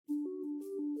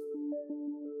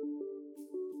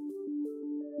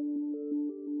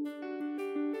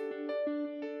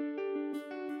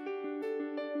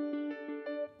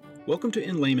Welcome to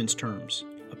In Layman's Terms,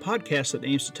 a podcast that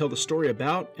aims to tell the story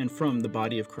about and from the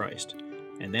body of Christ.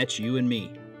 And that's you and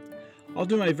me. I'll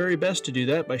do my very best to do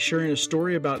that by sharing a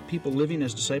story about people living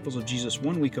as disciples of Jesus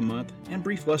 1 week a month and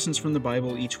brief lessons from the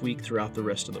Bible each week throughout the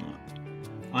rest of the month.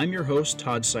 I'm your host,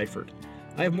 Todd Seifert.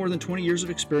 I have more than 20 years of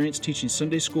experience teaching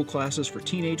Sunday school classes for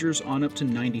teenagers on up to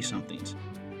 90-somethings.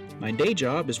 My day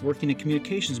job is working in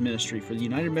communications ministry for the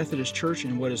United Methodist Church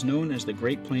in what is known as the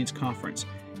Great Plains Conference,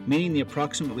 meaning the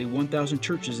approximately 1,000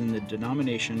 churches in the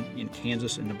denomination in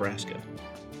Kansas and Nebraska.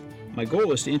 My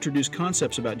goal is to introduce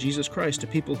concepts about Jesus Christ to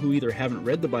people who either haven't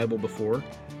read the Bible before,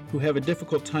 who have a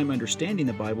difficult time understanding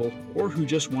the Bible, or who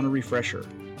just want a refresher.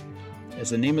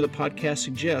 As the name of the podcast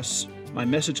suggests, my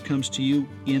message comes to you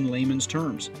in layman's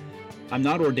terms. I'm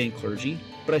not ordained clergy,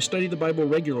 but I study the Bible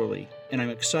regularly, and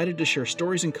I'm excited to share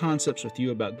stories and concepts with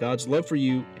you about God's love for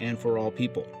you and for all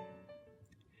people.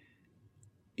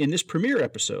 In this premiere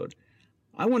episode,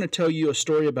 I want to tell you a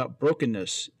story about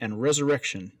brokenness and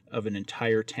resurrection of an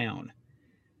entire town.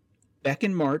 Back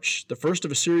in March, the first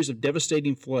of a series of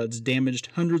devastating floods damaged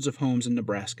hundreds of homes in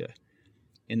Nebraska.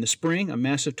 In the spring, a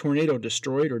massive tornado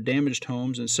destroyed or damaged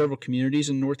homes in several communities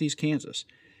in northeast Kansas.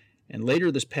 And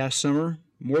later this past summer,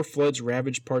 more floods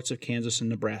ravaged parts of Kansas and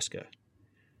Nebraska.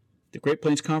 The Great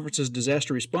Plains Conference's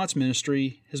Disaster Response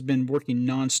Ministry has been working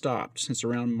nonstop since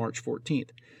around March 14th,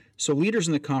 so leaders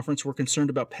in the conference were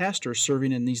concerned about pastors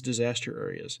serving in these disaster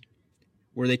areas.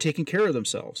 Were they taking care of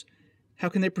themselves? How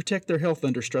can they protect their health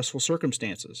under stressful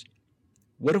circumstances?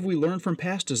 What have we learned from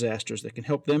past disasters that can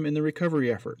help them in the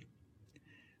recovery effort?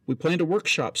 We planned a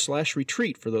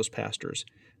workshop/retreat for those pastors,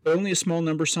 but only a small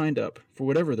number signed up, for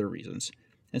whatever their reasons,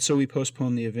 and so we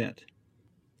postponed the event.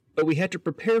 But we had to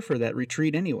prepare for that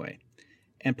retreat anyway,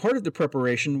 and part of the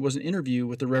preparation was an interview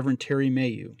with the Reverend Terry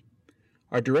Mayhew.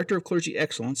 Our Director of Clergy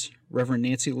Excellence, Reverend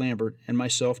Nancy Lambert, and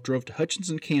myself drove to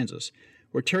Hutchinson, Kansas,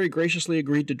 where Terry graciously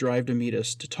agreed to drive to meet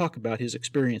us to talk about his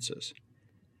experiences.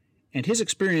 And his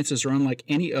experiences are unlike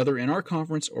any other in our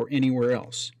conference or anywhere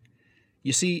else.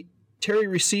 You see, Terry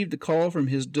received a call from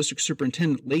his district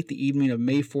superintendent late the evening of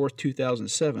May 4,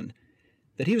 2007,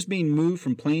 that he was being moved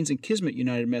from Plains and Kismet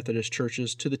United Methodist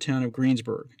churches to the town of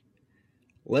Greensburg.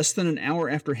 Less than an hour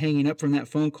after hanging up from that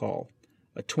phone call,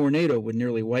 a tornado would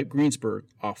nearly wipe Greensburg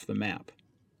off the map.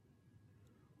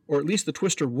 Or at least the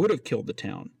twister would have killed the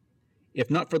town, if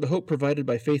not for the hope provided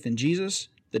by faith in Jesus,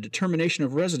 the determination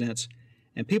of residents,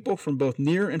 and people from both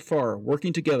near and far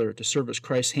working together to serve as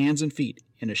Christ's hands and feet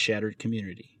in a shattered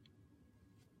community.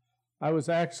 I was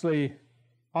actually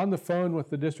on the phone with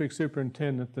the district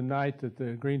superintendent the night that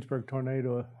the Greensburg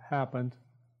tornado happened.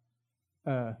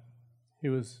 He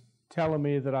was telling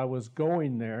me that I was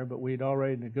going there, but we'd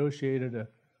already negotiated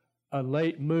a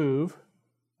late move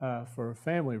for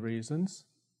family reasons,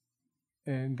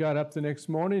 and got up the next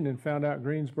morning and found out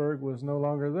Greensburg was no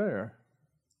longer there.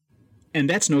 And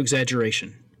that's no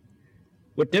exaggeration.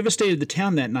 What devastated the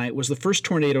town that night was the first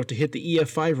tornado to hit the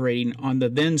EF5 rating on the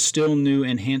then still new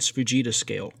enhanced Fujita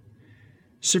scale.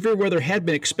 Severe weather had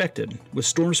been expected, with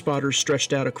storm spotters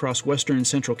stretched out across western and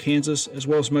central Kansas as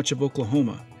well as much of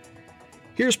Oklahoma.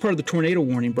 Here's part of the tornado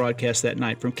warning broadcast that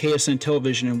night from KSN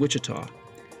Television in Wichita.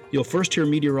 You'll first hear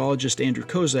meteorologist Andrew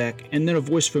Kozak, and then a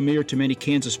voice familiar to many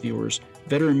Kansas viewers,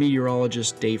 veteran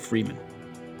meteorologist Dave Freeman.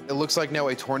 It looks like now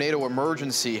a tornado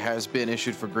emergency has been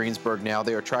issued for Greensburg now.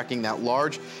 They are tracking that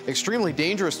large, extremely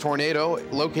dangerous tornado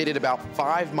located about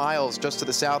 5 miles just to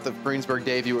the south of Greensburg.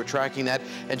 Dave, you were tracking that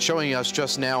and showing us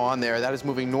just now on there. That is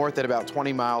moving north at about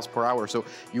 20 miles per hour. So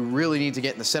you really need to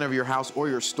get in the center of your house or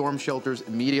your storm shelters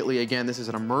immediately. Again, this is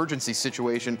an emergency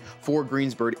situation for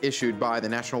Greensburg issued by the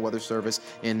National Weather Service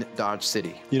in Dodge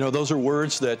City. You know, those are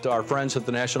words that our friends at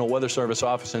the National Weather Service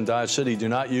office in Dodge City do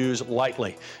not use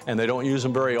lightly, and they don't use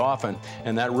them very often,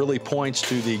 and that really points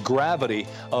to the gravity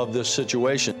of this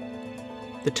situation.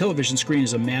 The television screen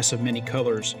is a mass of many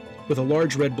colors, with a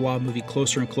large red blob moving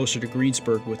closer and closer to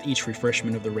Greensburg with each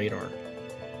refreshment of the radar.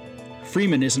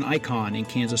 Freeman is an icon in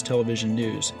Kansas television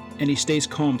news, and he stays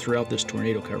calm throughout this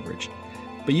tornado coverage.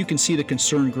 But you can see the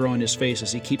concern grow on his face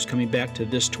as he keeps coming back to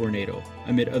this tornado,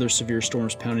 amid other severe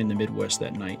storms pounding the Midwest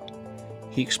that night.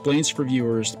 He explains for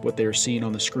viewers what they are seeing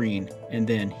on the screen, and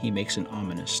then he makes an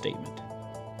ominous statement.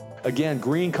 Again,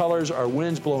 green colors are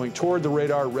winds blowing toward the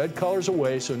radar, red colors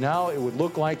away, so now it would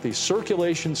look like the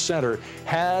circulation center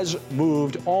has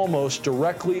moved almost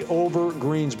directly over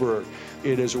Greensburg.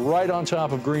 It is right on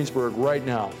top of Greensburg right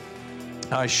now.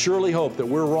 I surely hope that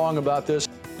we're wrong about this.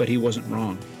 But he wasn't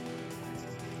wrong.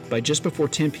 By just before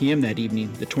 10 p.m. that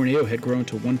evening, the tornado had grown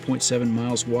to 1.7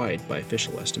 miles wide by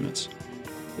official estimates.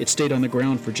 It stayed on the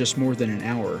ground for just more than an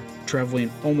hour,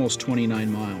 traveling almost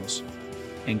 29 miles.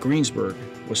 and Greensburg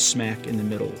was smack in the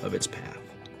middle of its path.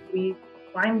 We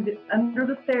climbed under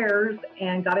the stairs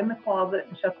and got in the closet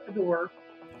and shut the door.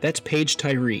 That's Paige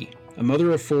Tyree, a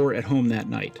mother of 4 at home that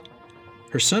night.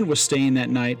 Her son was staying that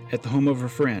night at the home of a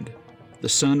friend, the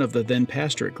son of the then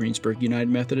pastor at Greensburg United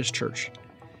Methodist Church.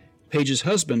 Paige's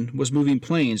husband was moving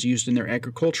planes used in their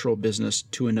agricultural business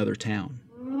to another town.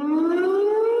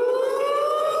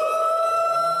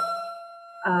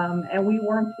 And we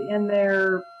weren't in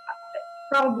there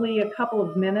probably a couple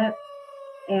of minutes,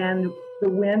 and the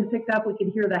wind picked up. We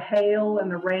could hear the hail and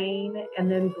the rain,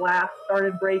 and then glass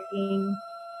started breaking.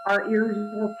 Our ears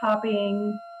were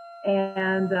popping,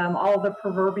 and all the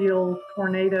proverbial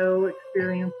tornado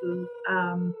experiences.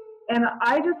 And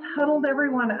I just huddled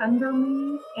everyone under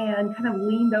me and kind of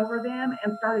leaned over them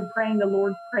and started praying the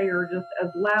Lord's Prayer just as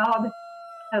loud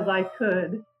as I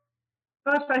could.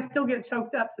 Gosh, I still get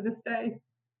choked up to this day.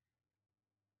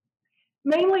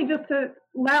 Mainly just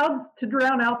loud to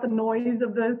drown out the noise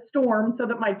of the storm so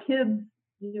that my kids,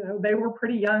 they were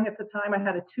pretty young at the time. I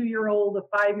had a 2-year-old,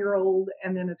 a 5-year-old,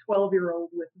 and then a 12-year-old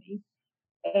with me.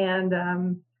 And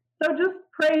so just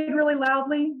prayed really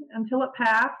loudly until it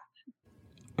passed.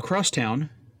 Across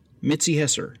town, Mitzi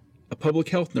Hesser, a public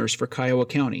health nurse for Kiowa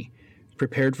County,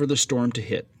 prepared for the storm to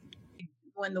hit.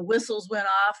 When the whistles went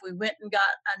off, we went and got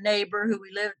a neighbor who we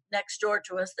lived next door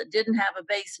to us that didn't have a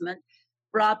basement,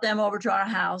 brought them over to our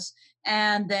house,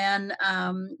 and then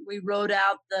we rode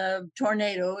out the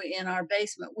tornado in our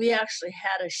basement. We actually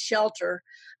had a shelter.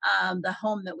 The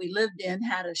home that we lived in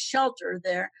had a shelter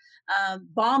there,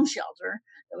 bomb shelter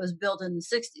that was built in the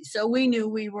 60s. So we knew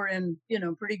we were in,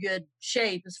 pretty good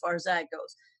shape as far as that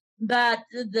goes. But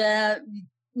the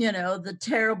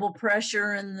terrible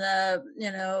pressure and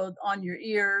on your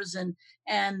ears and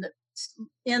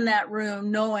in that room,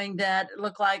 knowing that it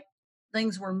looked like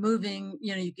things were moving,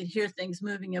 you could hear things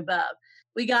moving above.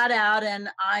 We got out, and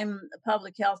I'm a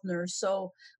public health nurse,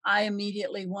 so I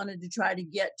immediately wanted to try to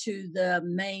get to the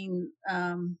main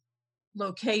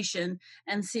location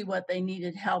and see what they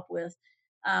needed help with.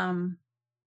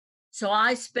 So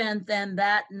I spent then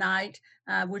that night,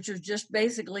 which was just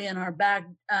basically in our back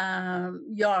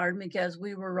yard, because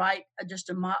we were right just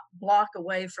a block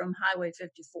away from Highway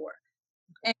 54.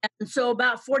 And so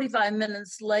about 45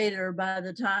 minutes later, by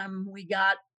the time we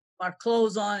got our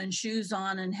clothes on and shoes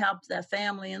on and helped that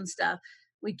family and stuff,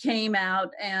 we came out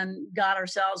and got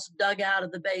ourselves dug out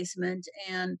of the basement.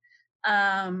 And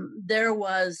I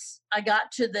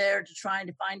got to there to try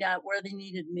to find out where they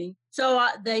needed me. So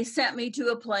they sent me to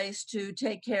a place to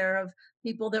take care of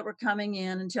people that were coming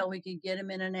in until we could get them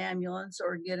in an ambulance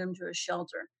or get them to a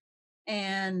shelter.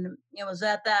 And it was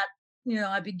at that,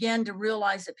 I began to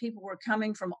realize that people were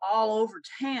coming from all over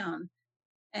town.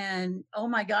 And, oh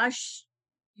my gosh,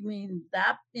 you mean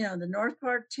that, the north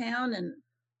part of town and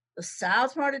the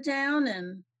south part of town,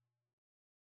 and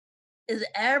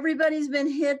everybody's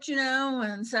been hit,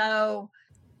 and so.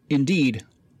 Indeed,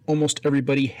 almost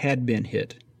everybody had been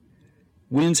hit.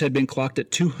 Winds had been clocked at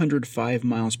 205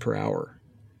 miles per hour.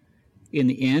 In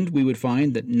the end, we would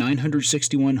find that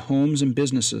 961 homes and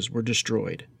businesses were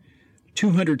destroyed,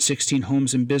 216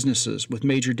 homes and businesses with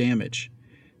major damage,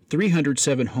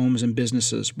 307 homes and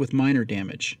businesses with minor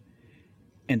damage.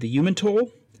 And the human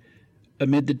toll?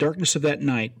 Amid the darkness of that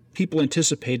night, people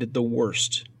anticipated the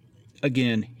worst.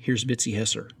 Again, here's Mitzi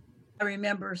Hesser. I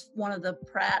remember one of the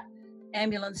Pratt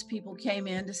ambulance people came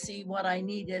in to see what I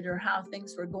needed or how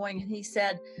things were going, and he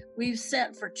said, "We've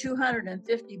sent for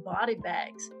 250 body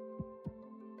bags."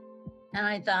 And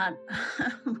I thought,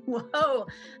 whoa,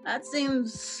 that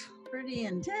seems pretty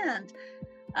intense.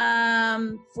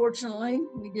 Fortunately,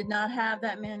 we did not have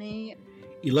that many.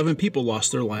 11 people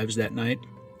lost their lives that night,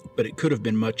 but it could have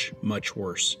been much, much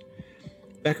worse.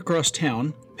 Back across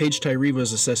town, Paige Tyree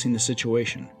was assessing the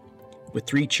situation. With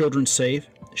 3 children safe,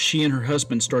 she and her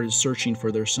husband started searching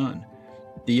for their son,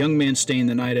 the young man staying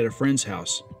the night at a friend's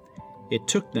house. It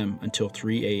took them until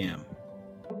 3 a.m.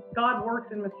 God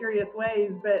works in mysterious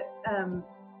ways, but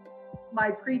my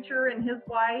preacher and his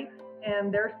wife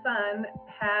and their son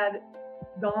had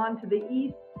gone to the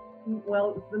east, well,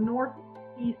 it was the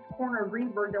northeast corner of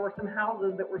Greensburg. There were some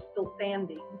houses that were still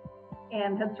standing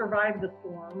and had survived the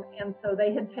storm. And so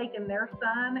they had taken their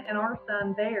son and our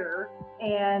son there,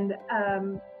 and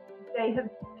they had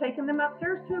taken them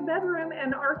upstairs to a bedroom,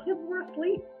 and our kids were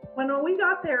asleep. When we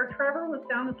got there, Trevor was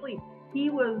sound asleep. He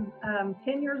was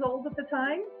 10 years old at the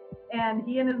time, and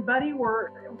he and his buddy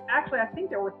were, actually, I think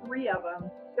there were 3 of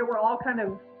them that were all kind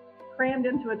of crammed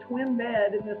into a twin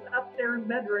bed in this upstairs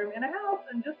bedroom in a house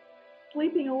and just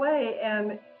sleeping away.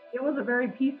 And it was a very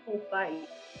peaceful sight.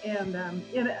 And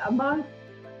amongst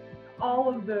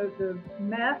all of the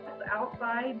mess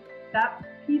outside, that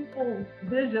peaceful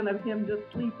vision of him just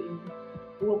sleeping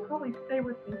will probably stay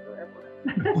with me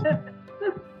forever.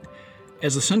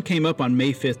 As the sun came up on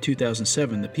May 5th,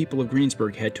 2007, the people of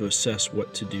Greensburg had to assess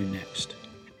what to do next.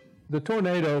 The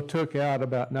tornado took out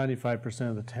about 95%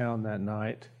 of the town that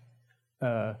night.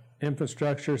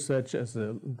 Infrastructure such as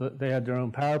they had their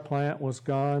own power plant was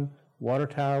gone, water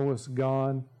tower was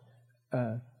gone.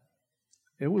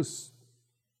 It was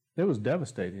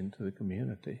devastating to the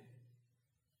community.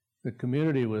 The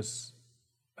community was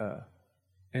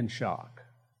in shock,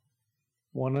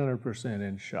 100%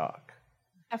 in shock.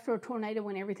 After a tornado,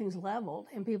 when everything's leveled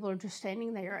and people are just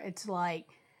standing there, it's like,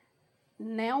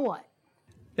 now what?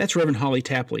 That's Reverend Holly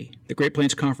Tapley, the Great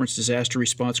Plains Conference Disaster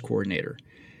Response Coordinator.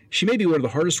 She may be one of the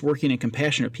hardest working and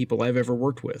compassionate people I've ever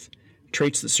worked with,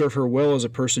 traits that serve her well as a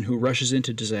person who rushes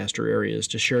into disaster areas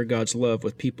to share God's love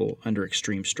with people under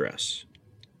extreme stress.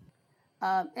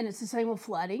 And it's the same with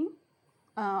flooding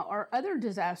or other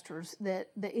disasters that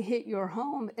hit your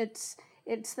home. It's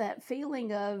that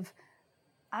feeling of,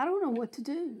 I don't know what to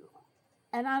do,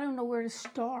 and I don't know where to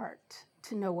start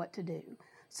to know what to do.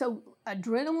 So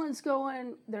adrenaline's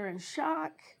going, they're in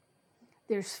shock,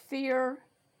 there's fear,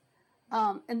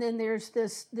 and then there's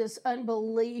this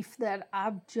unbelief that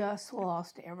I've just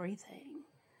lost everything,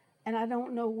 and I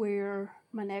don't know where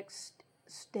my next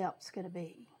step's going to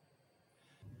be.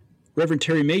 Reverend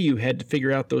Terry Mayhew had to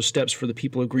figure out those steps for the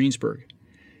people of Greensburg.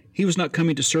 He was not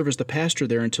coming to serve as the pastor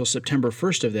there until September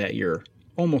 1st of that year,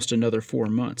 almost another 4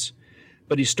 months.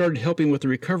 But he started helping with the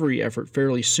recovery effort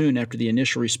fairly soon after the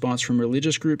initial response from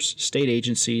religious groups, state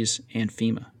agencies, and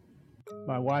FEMA.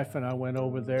 My wife and I went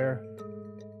over there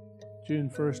June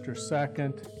 1st or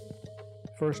 2nd,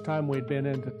 first time we'd been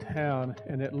into town,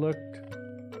 and it looked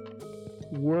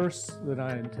worse than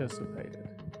I anticipated.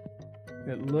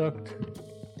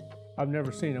 I've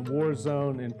never seen a war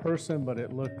zone in person, but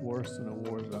it looked worse than a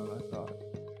war zone, I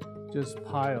thought. Just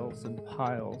piles and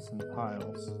piles and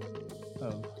piles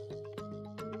of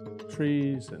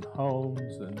trees and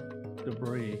homes and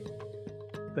debris.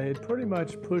 They had pretty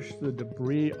much pushed the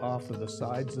debris off of the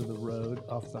sides of the road,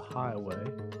 off the highway.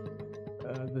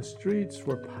 The streets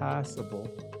were passable,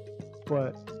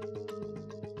 but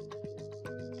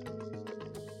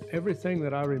everything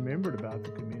that I remembered about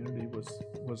the community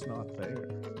was not there.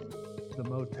 The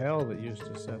motel that used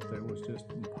to sit there was just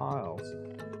in piles.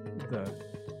 The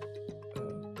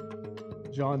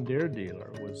John Deere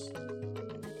dealer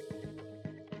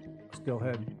still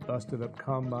had busted up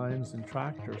combines and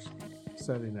tractors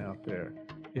sitting out there.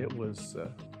 It was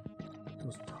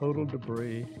total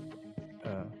debris,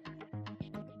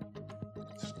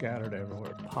 scattered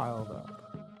everywhere, piled up.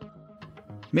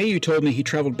 Mayhew told me he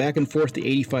traveled back and forth the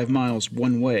 85 miles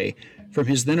one way from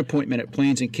his then appointment at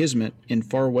Plains and Kismet in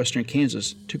far western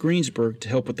Kansas to Greensburg to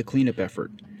help with the cleanup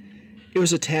effort. It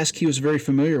was a task he was very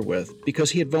familiar with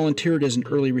because he had volunteered as an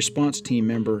early response team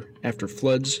member after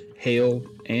floods, hail,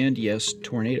 and, yes,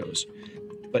 tornadoes.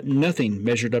 But nothing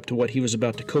measured up to what he was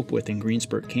about to cope with in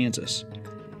Greensburg, Kansas.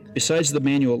 Besides the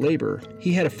manual labor,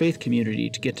 he had a faith community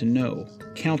to get to know,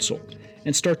 counsel,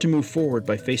 and start to move forward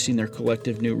by facing their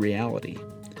collective new reality.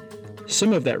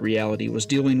 Some of that reality was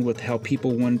dealing with how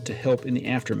people wanted to help in the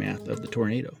aftermath of the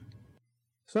tornado.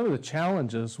 Some of the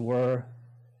challenges were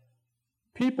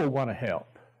people want to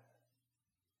help.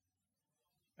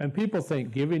 And people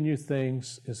think giving you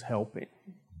things is helping.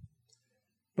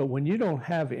 But when you don't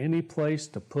have any place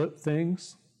to put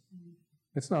things,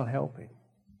 it's not helping.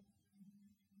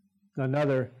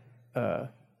 Another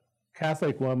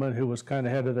Catholic woman who was kind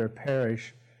of head of their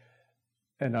parish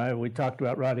and we talked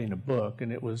about writing a book,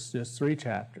 and it was just 3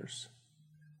 chapters.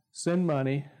 Send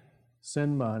money,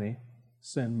 send money,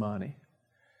 send money.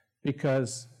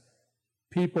 Because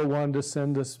people wanted to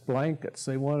send us blankets.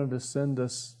 They wanted to send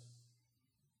us,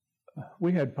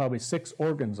 we had probably 6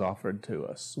 organs offered to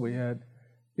us. We had,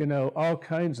 all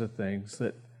kinds of things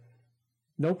that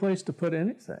no place to put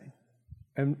anything.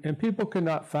 And people could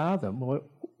not fathom. Well,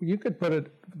 you could put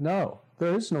it, no,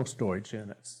 there is no storage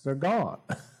units. They're gone.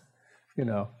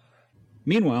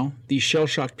 Meanwhile, these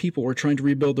shell-shocked people were trying to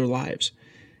rebuild their lives.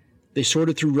 They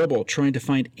sorted through rubble, trying to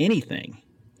find anything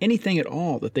at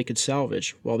all that they could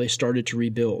salvage while they started to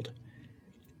rebuild.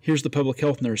 Here's the public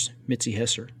health nurse, Mitzi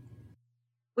Hesser.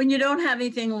 When you don't have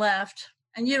anything left,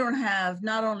 and you don't have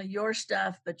not only your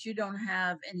stuff, but you don't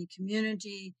have any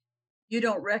community, you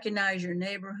don't recognize your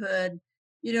neighborhood,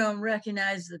 you don't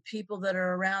recognize the people that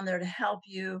are around there to help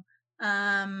you,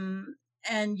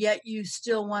 and yet you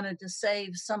still wanted to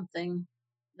save something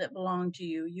that belonged to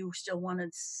you. You still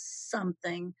wanted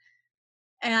something.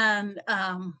 And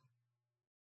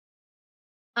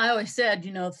I always said,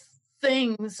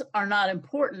 things are not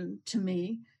important to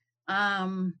me.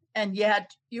 And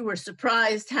yet you were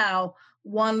surprised how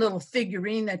one little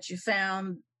figurine that you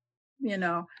found,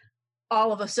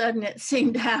 all of a sudden it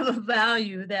seemed to have a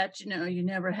value that, you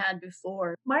never had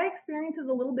before. My experience is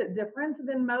a little bit different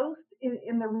than most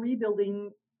in the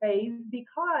rebuilding phase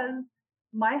because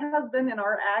my husband in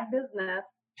our ag business,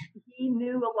 he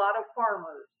knew a lot of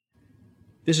farmers.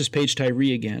 This is Paige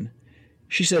Tyree again.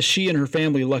 She says she and her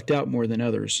family lucked out more than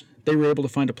others. They were able to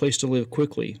find a place to live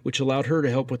quickly, which allowed her to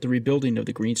help with the rebuilding of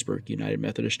the Greensburg United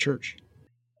Methodist Church.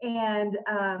 And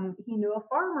he knew a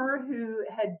farmer who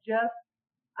had just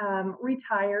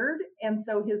retired, and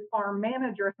so his farm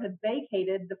manager had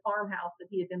vacated the farmhouse that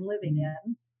he had been living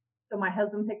in. So my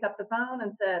husband picked up the phone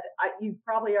and said, "You've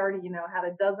probably already, had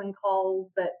a dozen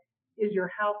calls, but is your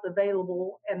house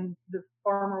available?" And the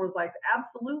farmer was like,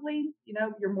 "Absolutely,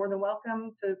 you're more than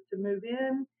welcome to move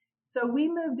in." So we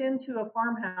moved into a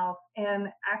farmhouse, and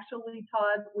actually,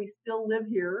 Todd, we still live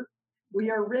here. We've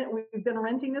been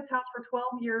renting this house for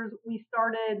 12 years. We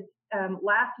started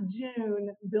last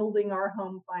June building our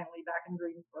home finally back in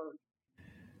Greensburg.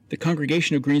 The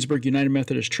congregation of Greensburg United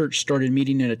Methodist Church started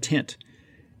meeting in a tent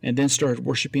and then started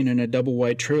worshiping in a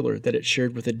double-wide trailer that it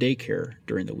shared with a daycare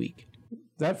during the week.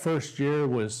 That first year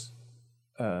was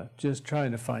just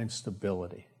trying to find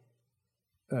stability,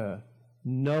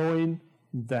 knowing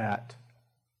that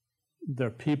their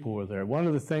people were there. One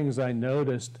of the things I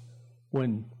noticed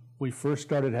when we first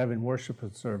started having worship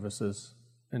services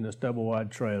in this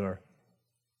double-wide trailer,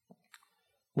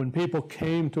 when people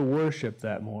came to worship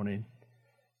that morning,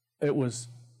 it was,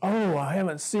 "Oh, I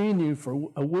haven't seen you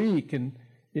for a week," and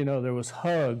there was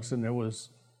hugs, and there was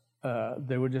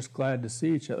they were just glad to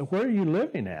see each other. Where are you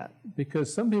living at?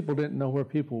 Because some people didn't know where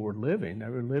people were living.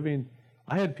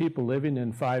 I had people living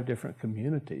in 5 different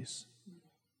communities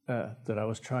that I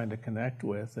was trying to connect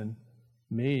with and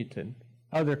meet. And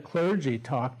other clergy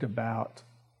talked about,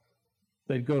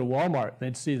 they'd go to Walmart,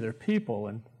 they'd see their people.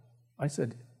 And I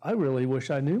said, I really wish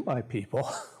I knew my people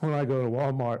when I go to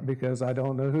Walmart because I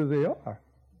don't know who they are.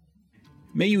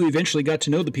 Mayu eventually got to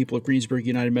know the people of Greensburg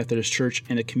United Methodist Church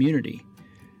and the community.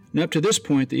 And up to this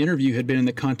point, the interview had been in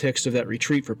the context of that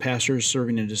retreat for pastors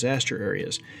serving in disaster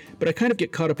areas. But I kind of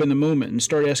get caught up in the moment and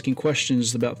start asking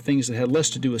questions about things that had less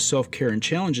to do with self-care and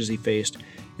challenges he faced,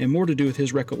 and more to do with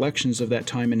his recollections of that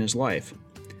time in his life.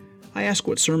 I asked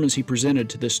what sermons he presented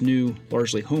to this new,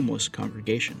 largely homeless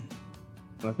congregation.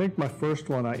 I think my first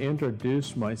one, I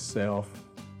introduced myself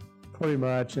pretty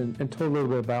much and told a little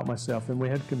bit about myself, and we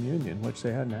had communion, which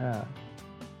they hadn't had.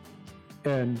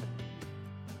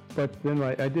 But then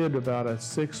I did about a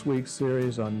 6-week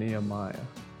series on Nehemiah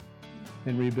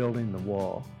and rebuilding the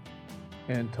wall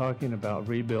and talking about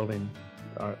rebuilding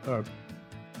our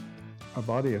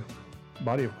body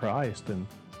of Christ and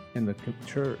in the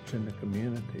church and the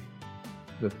community.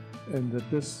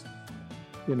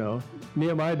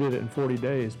 Nehemiah did it in 40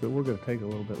 days, but we're going to take a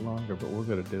little bit longer, but we're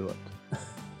going to do it.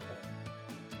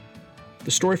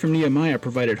 The story from Nehemiah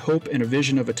provided hope and a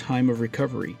vision of a time of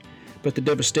recovery, but the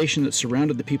devastation that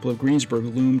surrounded the people of Greensburg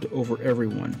loomed over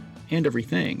everyone and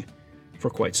everything for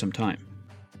quite some time.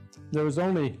 There was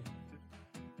only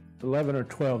 11 or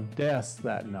 12 deaths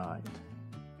that night,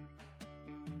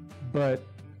 but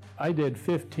I did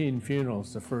 15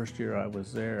 funerals the first year I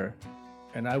was there,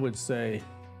 and I would say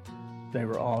they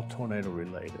were all tornado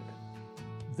related.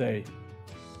 They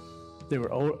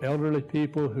were elderly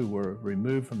people who were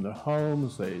removed from their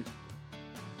homes. They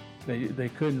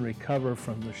couldn't recover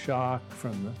from the shock,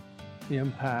 from the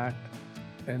impact,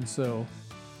 and so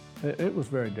it was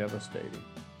very devastating.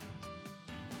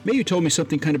 Mayu told me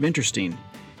something kind of interesting.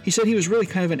 He said he was really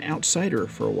kind of an outsider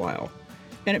for a while,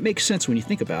 and it makes sense when you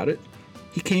think about it.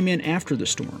 He came in after the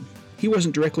storm. He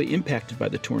wasn't directly impacted by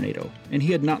the tornado, and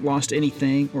he had not lost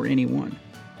anything or anyone.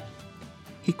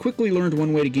 He quickly learned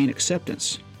one way to gain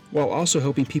acceptance, while also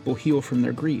helping people heal from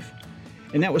their grief,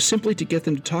 and that was simply to get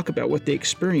them to talk about what they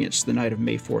experienced the night of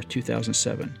May 4th,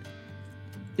 2007.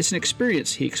 It's an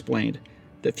experience, he explained,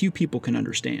 that few people can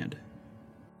understand.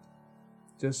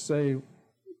 Just say,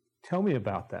 tell me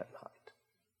about that night.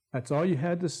 That's all you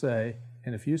had to say,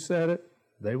 and if you said it,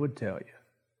 they would tell you.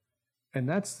 And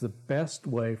that's the best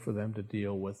way for them to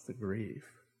deal with the grief.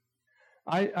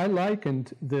 I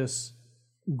likened this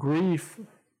grief.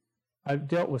 I've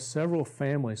dealt with several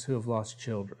families who have lost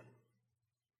children.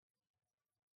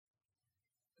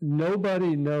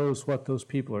 Nobody knows what those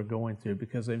people are going through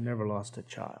because they've never lost a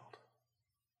child.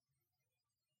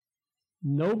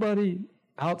 Nobody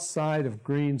outside of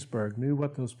Greensburg knew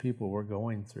what those people were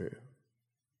going through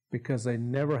because they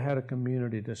never had a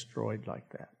community destroyed like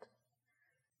that.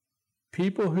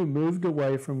 people who moved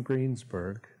away from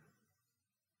Greensburg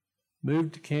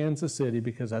moved to Kansas City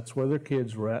because that's where their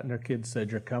kids were at, and their kids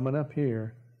said, "You're coming up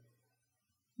here."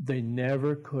 They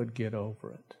never could get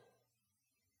over it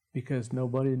because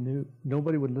nobody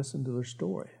would listen to their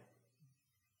story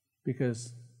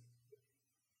because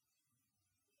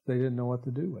they didn't know what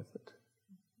to do with it.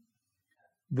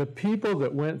 The people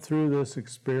that went through this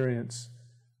experience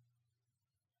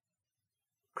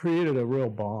created a real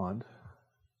bond.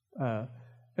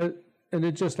 And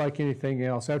it's just like anything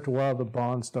else. After a while, the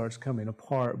bond starts coming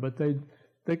apart, but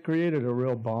they created a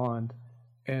real bond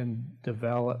and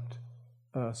developed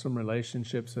some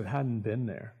relationships that hadn't been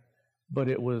there. But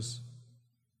it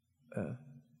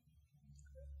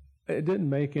didn't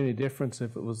make any difference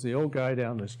if it was the old guy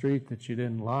down the street that you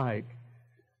didn't like.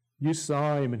 You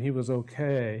saw him and he was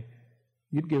okay,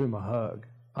 you'd give him a hug.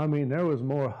 I mean, there was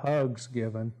more hugs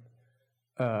given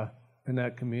in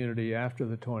that community after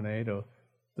the tornado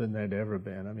than there'd ever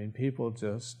been. I mean, people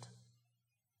just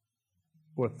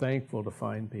were thankful to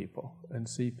find people and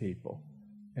see people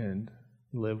and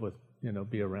live with,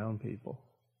 be around people.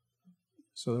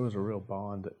 So there was a real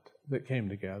bond that came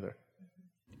together.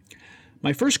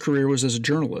 My first career was as a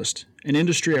journalist, an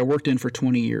industry I worked in for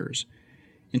 20 years.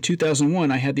 In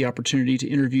 2001, I had the opportunity to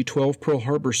interview 12 Pearl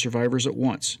Harbor survivors at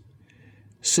once.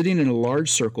 Sitting in a large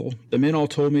circle, the men all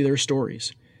told me their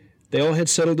stories. They all had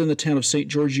settled in the town of St.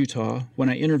 George, Utah, when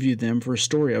I interviewed them for a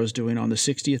story I was doing on the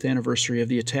 60th anniversary of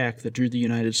the attack that drew the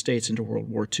United States into World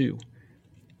War II.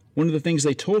 One of the things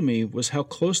they told me was how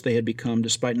close they had become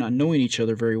despite not knowing each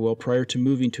other very well prior to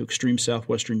moving to extreme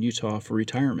southwestern Utah for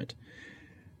retirement.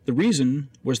 The reason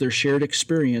was their shared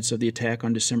experience of the attack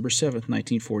on December 7,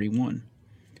 1941.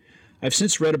 I've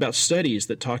since read about studies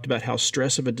that talked about how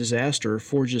stress of a disaster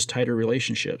forges tighter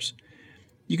relationships.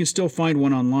 You can still find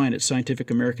one online at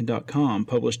scientificamerican.com,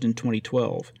 published in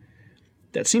 2012.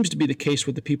 That seems to be the case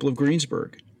with the people of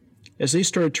Greensburg. As they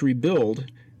started to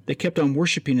rebuild, they kept on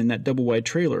worshiping in that double-wide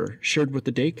trailer shared with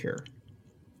the daycare.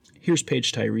 Here's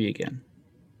Paige Tyree again.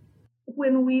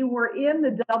 When we were in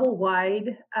the double-wide,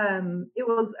 it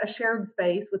was a shared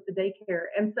space with the daycare.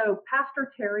 And so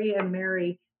Pastor Terry and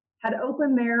Mary had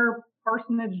opened their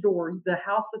parsonage doors, the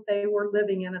house that they were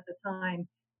living in at the time.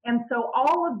 And so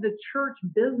all of the church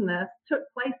business took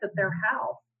place at their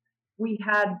house. We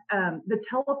had the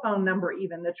telephone number,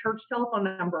 even the church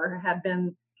telephone number had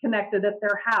been connected at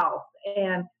their house,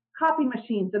 and copy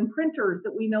machines and printers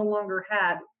that we no longer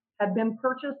had been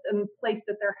purchased and placed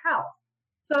at their house.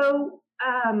 So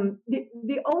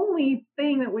the only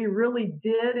thing that we really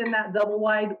did in that double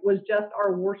wide was just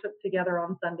our worship together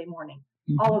on Sunday morning.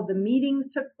 Mm-hmm. All of the meetings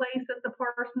took place at the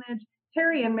parsonage.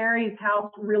 Terry and Mary's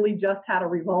house really just had a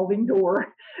revolving door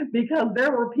because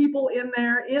there were people in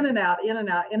there, in and out, in and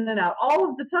out, in and out, all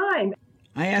of the time.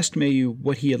 I asked Mayu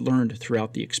what he had learned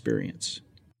throughout the experience.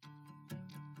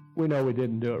 We know we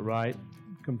didn't do it right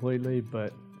completely,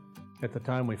 but at the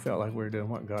time we felt like we were doing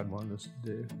what God wanted us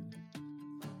to do.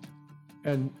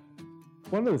 And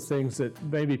one of the things that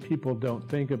maybe people don't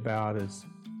think about is,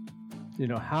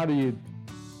 how do you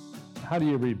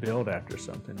rebuild after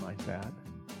something like that?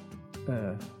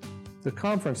 The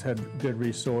conference had good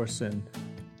resource in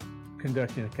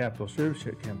conducting a capital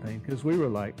stewardship campaign because we were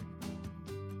like,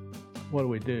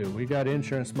 what do? We got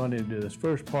insurance money to do this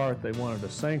first part. They wanted a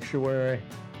sanctuary.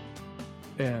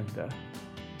 And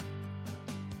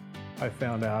I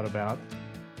found out about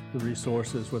the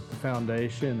resources with the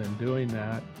foundation and doing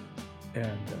that.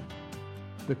 And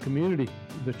the community,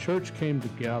 the church came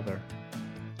together.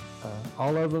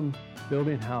 All of them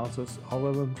building houses, all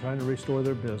of them trying to restore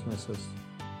their businesses.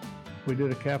 We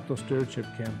did a capital stewardship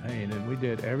campaign, and we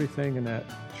did everything in that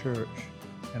church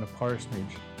and a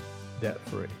parsonage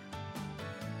debt-free.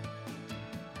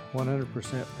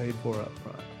 100% paid for up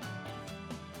front.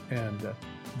 And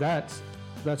that's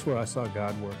where I saw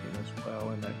God working as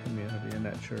well in that community, in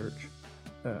that church.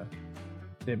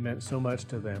 It meant so much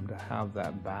to them to have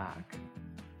that back.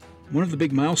 One of the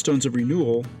big milestones of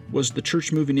renewal was the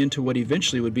church moving into what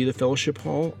eventually would be the fellowship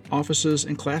hall, offices,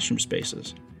 and classroom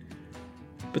spaces.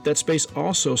 But that space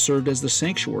also served as the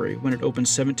sanctuary when it opened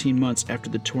 17 months after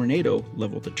the tornado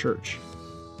leveled the church.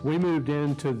 We moved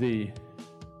into the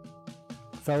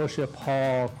fellowship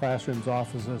hall, classrooms,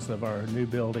 offices of our new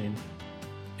building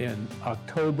in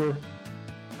October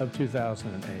of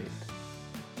 2008.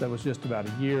 That was just about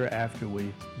a year after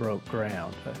we broke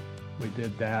ground. We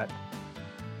did that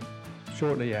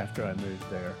shortly after I moved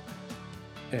there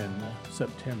in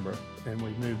September, and we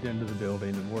moved into the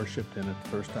building and worshiped in it the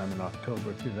first time in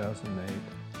October 2008.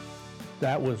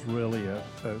 That was really a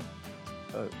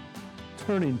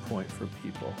turning point for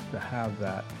people to have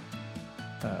that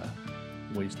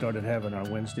We started having our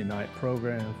Wednesday night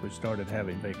programs. We started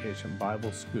having Vacation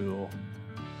Bible School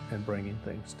and bringing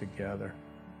things together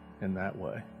in that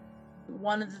way.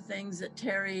 One of the things that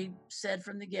Terry said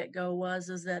from the get-go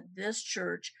is that this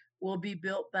church will be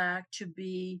built back to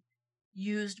be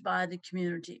used by the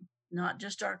community, not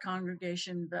just our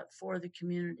congregation, but for the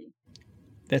community.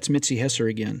 That's Mitzi Hesser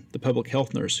again, the public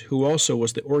health nurse, who also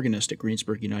was the organist at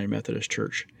Greensburg United Methodist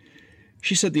Church.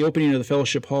 She said the opening of the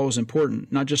fellowship hall was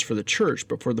important, not just for the church,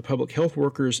 but for the public health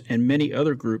workers and many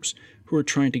other groups who are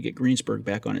trying to get Greensburg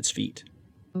back on its feet.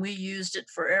 We used it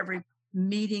for every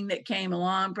meeting that came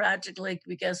along practically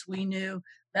because we knew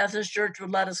Methodist Church would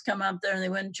let us come up there and they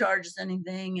wouldn't charge us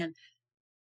anything. And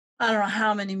I don't know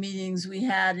how many meetings we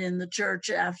had in the church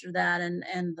after that, and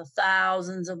the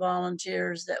thousands of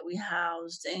volunteers that we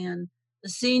housed. And the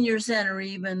senior center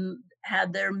even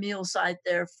had their meal site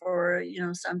there for,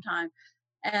 some time.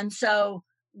 And so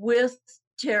with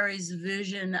Terry's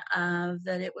vision of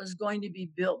that it was going to be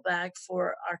built back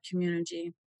for our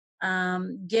community,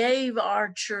 gave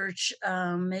our church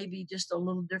maybe just a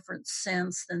little different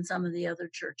sense than some of the other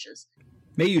churches.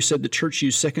 Mayu said the church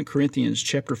used 2 Corinthians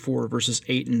chapter 4, verses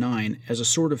 8 and 9 as a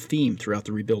sort of theme throughout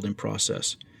the rebuilding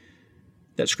process.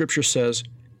 That scripture says,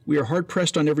 "We are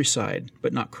hard-pressed on every side,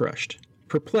 but not crushed,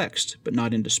 perplexed, but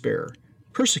not in despair,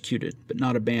 persecuted, but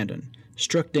not abandoned,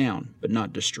 struck down, but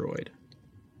not destroyed."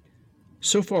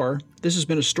 So far, this has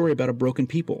been a story about a broken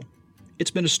people. It's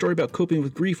been a story about coping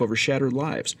with grief over shattered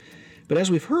lives. But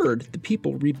as we've heard, the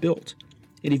people rebuilt.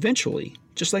 And eventually,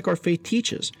 just like our faith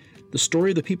teaches, the story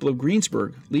of the people of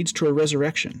Greensburg leads to a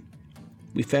resurrection.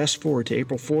 We fast forward to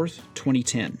April 4th,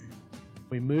 2010.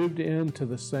 We moved into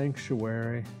the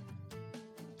sanctuary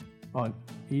on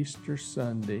Easter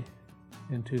Sunday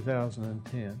in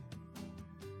 2010.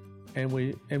 And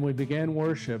we began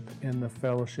worship in the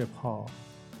fellowship hall.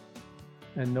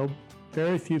 And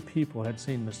very few people had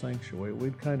seen the sanctuary.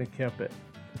 We'd kind of kept it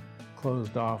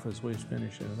closed off as we was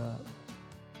finishing it up.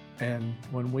 And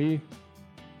when we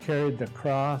carried the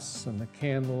cross and the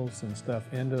candles and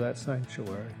stuff into that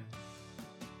sanctuary,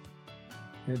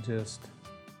 it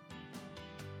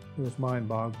was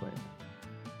mind-boggling.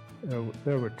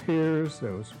 There were tears,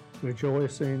 there was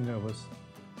rejoicing, there was,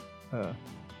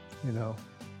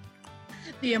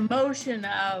 the emotion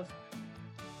of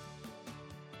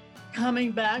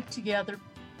coming back together.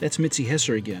 That's Mitzi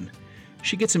Hesser again.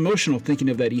 She gets emotional thinking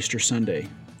of that Easter Sunday,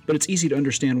 but it's easy to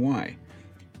understand why.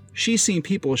 She's seen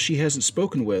people she hasn't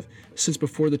spoken with since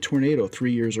before the tornado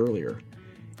 3 years earlier.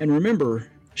 And remember,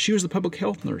 she was the public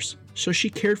health nurse, so she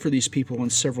cared for these people on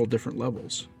several different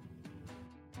levels.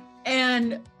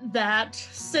 And that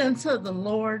sense of the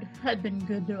Lord had been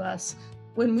good to us.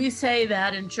 When we say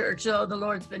that in church, the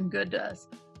Lord's been good to us,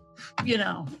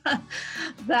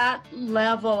 that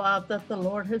level of that the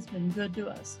Lord has been good to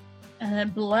us and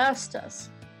it blessed us.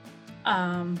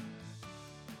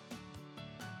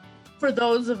 For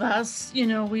those of us,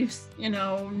 now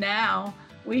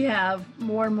we have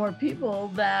more and more people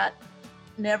that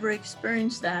never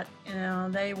experienced that.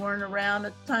 They weren't around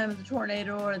at the time of the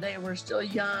tornado, or they were still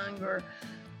young,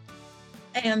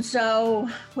 and so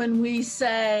when we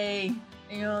say,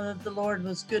 that the Lord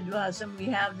was good to us and we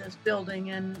have this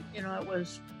building and, it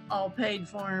was all paid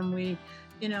for, and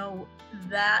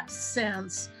that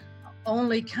sense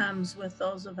only comes with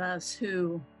those of us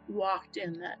who walked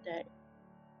in that day.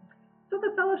 So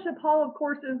the fellowship hall, of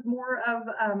course, is more of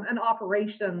an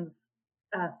operations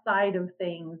side of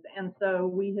things. And so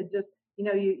we had just,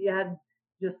 you had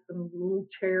just some little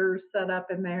chairs set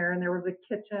up in there, and there was a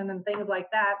kitchen and things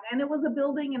like that. And it was a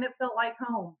building and it felt like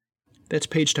home. That's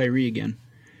Paige Tyree again.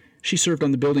 She served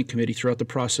on the building committee throughout the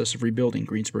process of rebuilding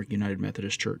Greensburg United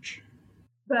Methodist Church.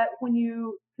 But when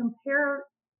you compare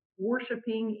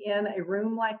worshiping in a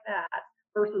room like that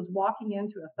versus walking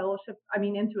into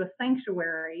into a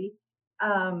sanctuary,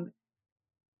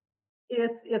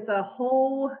 it's a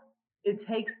whole, it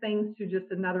takes things to just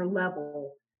another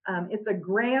level. It's a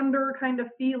grander kind of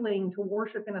feeling to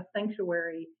worship in a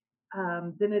sanctuary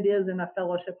than it is in a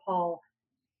fellowship hall.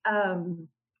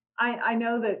 I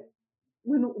know that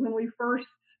when we first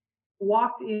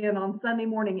walked in on Sunday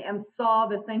morning and saw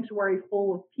the sanctuary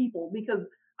full of people, because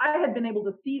I had been able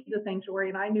to see the sanctuary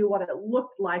and I knew what it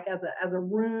looked like as a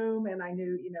room, and I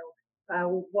knew,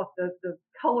 what the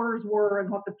colors were and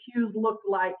what the pews looked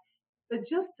like. But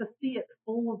just to see it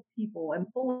full of people and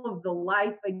full of the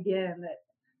life again, that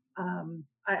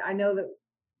I know that,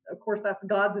 of course, that's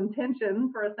God's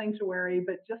intention for a sanctuary,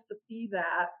 but just to see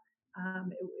that,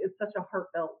 it's such a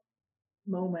heartfelt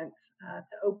moment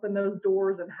to open those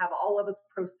doors and have all of us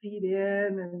proceed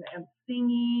in and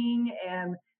singing,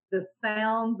 and the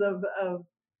sounds of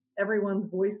everyone's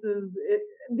voices,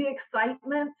 the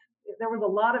excitement. There was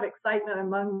a lot of excitement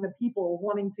among the people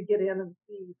wanting to get in and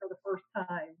see for the first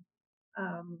time.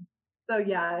 So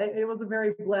yeah, it was a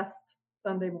very blessed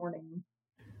Sunday morning.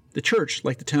 The church,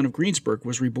 like the town of Greensburg,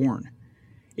 was reborn.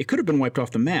 It could have been wiped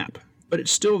off the map, but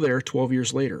it's still there 12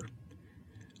 years later.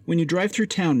 When you drive through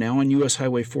town now on U.S.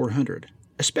 Highway 400,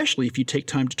 especially if you take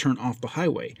time to turn off the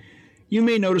highway, you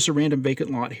may notice a random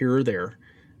vacant lot here or there.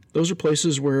 Those are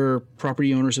places where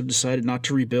property owners have decided not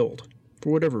to rebuild,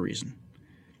 for whatever reason.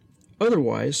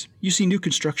 Otherwise, you see new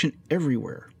construction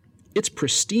everywhere. It's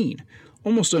pristine,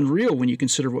 almost unreal when you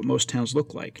consider what most towns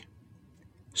look like.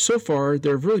 So far,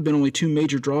 there have really been only two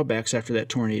major drawbacks after that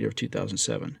tornado of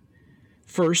 2007.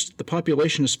 First, the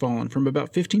population has fallen from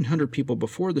about 1,500 people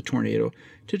before the tornado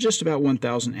to just about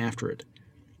 1,000 after it.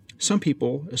 Some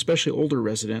people, especially older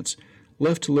residents,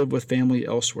 left to live with family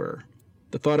elsewhere.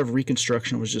 The thought of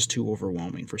reconstruction was just too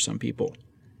overwhelming for some people.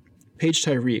 Paige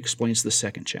Tyree explains the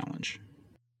second challenge.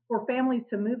 For families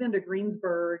to move into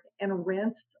Greensburg and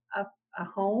rent a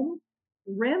home,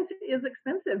 rent is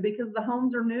expensive because the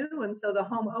homes are new, and so the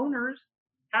homeowners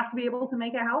have to be able to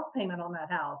make a house payment on that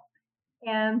house.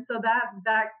 And so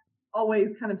that always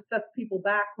kind of sets people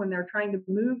back when they're trying to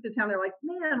move to town. They're like,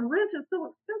 man, rent is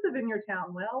so expensive in your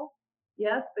town. Well,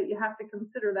 yes, but you have to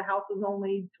consider the house is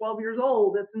only 12 years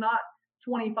old. It's not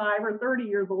 25 or 30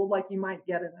 years old like you might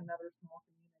get in another small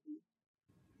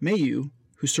community. Mayu,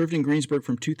 who served in Greensburg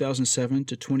from 2007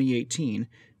 to 2018,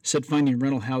 said finding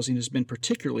rental housing has been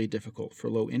particularly difficult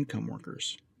for low-income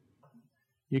workers.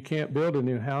 You can't build a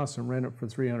new house and rent it for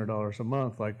 $300 a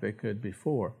month like they could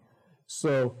before.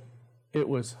 So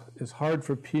it's hard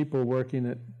for people working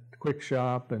at Quick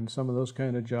Shop and some of those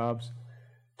kind of jobs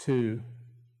to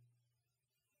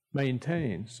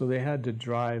maintain. So they had to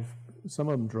drive, some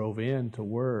of them drove in to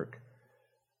work,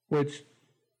 which,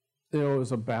 it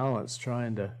was a balance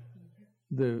trying to,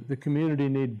 the community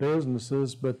need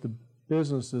businesses, but the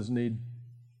businesses need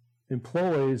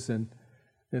employees, and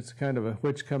it's kind of a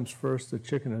which comes first, the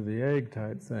chicken or the egg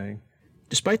type thing.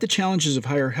 Despite the challenges of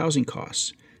higher housing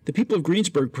costs, the people of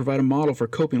Greensburg provide a model for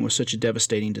coping with such a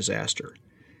devastating disaster.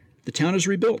 The town is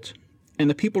rebuilt, and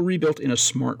the people rebuilt in a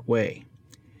smart way.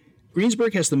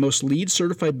 Greensburg has the most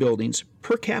LEED-certified buildings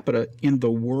per capita in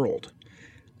the world.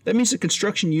 That means the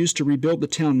construction used to rebuild the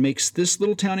town makes this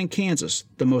little town in Kansas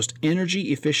the most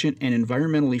energy-efficient and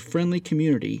environmentally friendly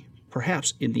community,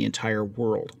 perhaps in the entire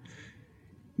world.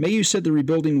 Mayu said the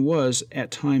rebuilding was,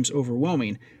 at times,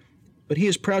 overwhelming, but he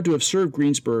is proud to have served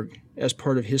Greensburg as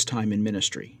part of his time in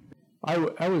ministry.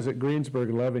 I was at Greensburg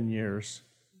 11 years.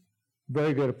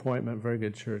 Very good appointment, very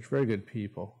good church, very good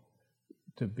people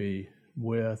to be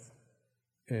with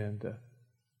and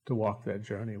to walk that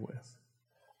journey with.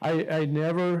 I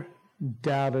never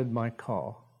doubted my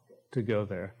call to go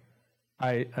there.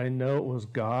 I know it was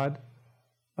God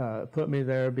put me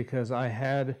there because I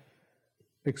had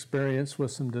experience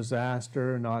with some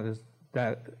disaster, not as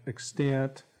that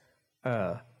extent.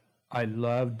 I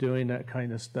love doing that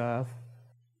kind of stuff.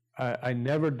 I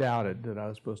never doubted that I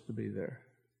was supposed to be there.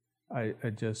 I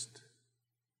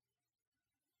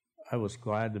was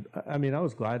glad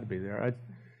to be there.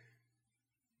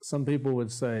 Some people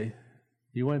would say,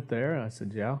 "You went there?" And I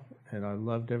said, "Yeah," and I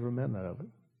loved every minute of it.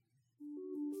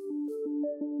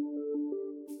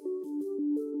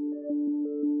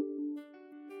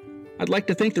 I'd like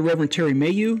to thank the Reverend Terry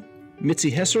Mayu,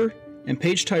 Mitzi Hesser, and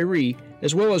Paige Tyree,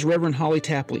 as well as Reverend Holly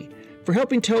Tapley, for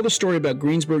helping tell the story about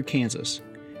Greensburg, Kansas.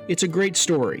 It's a great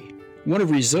story, one of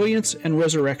resilience and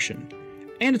resurrection,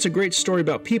 and it's a great story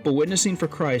about people witnessing for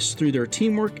Christ through their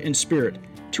teamwork and spirit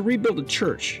to rebuild a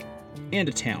church and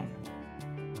a town.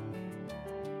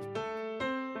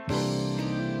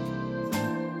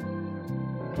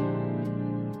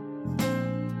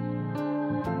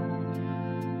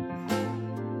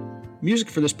 Music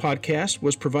for this podcast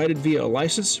was provided via a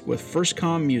license with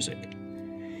FirstCom Music.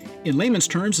 In layman's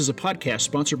terms is a podcast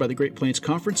sponsored by the Great Plains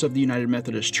Conference of the United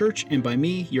Methodist Church and by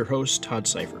me, your host, Todd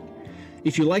Seifert.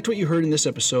 If you liked what you heard in this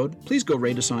episode, please go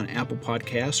rate us on Apple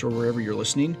Podcasts or wherever you're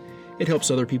listening. It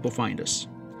helps other people find us.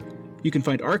 You can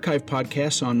find archived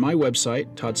podcasts on my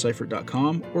website,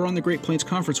 toddseifert.com, or on the Great Plains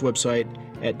Conference website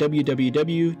at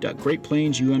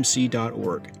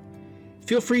www.greatplainsumc.org.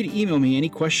 Feel free to email me any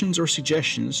questions or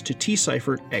suggestions to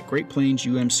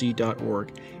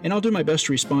tseifert@greatplainsumc.org, and I'll do my best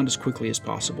to respond as quickly as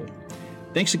possible.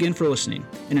 Thanks again for listening,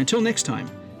 and until next time,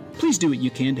 please do what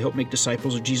you can to help make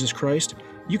disciples of Jesus Christ.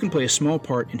 You can play a small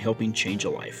part in helping change a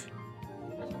life.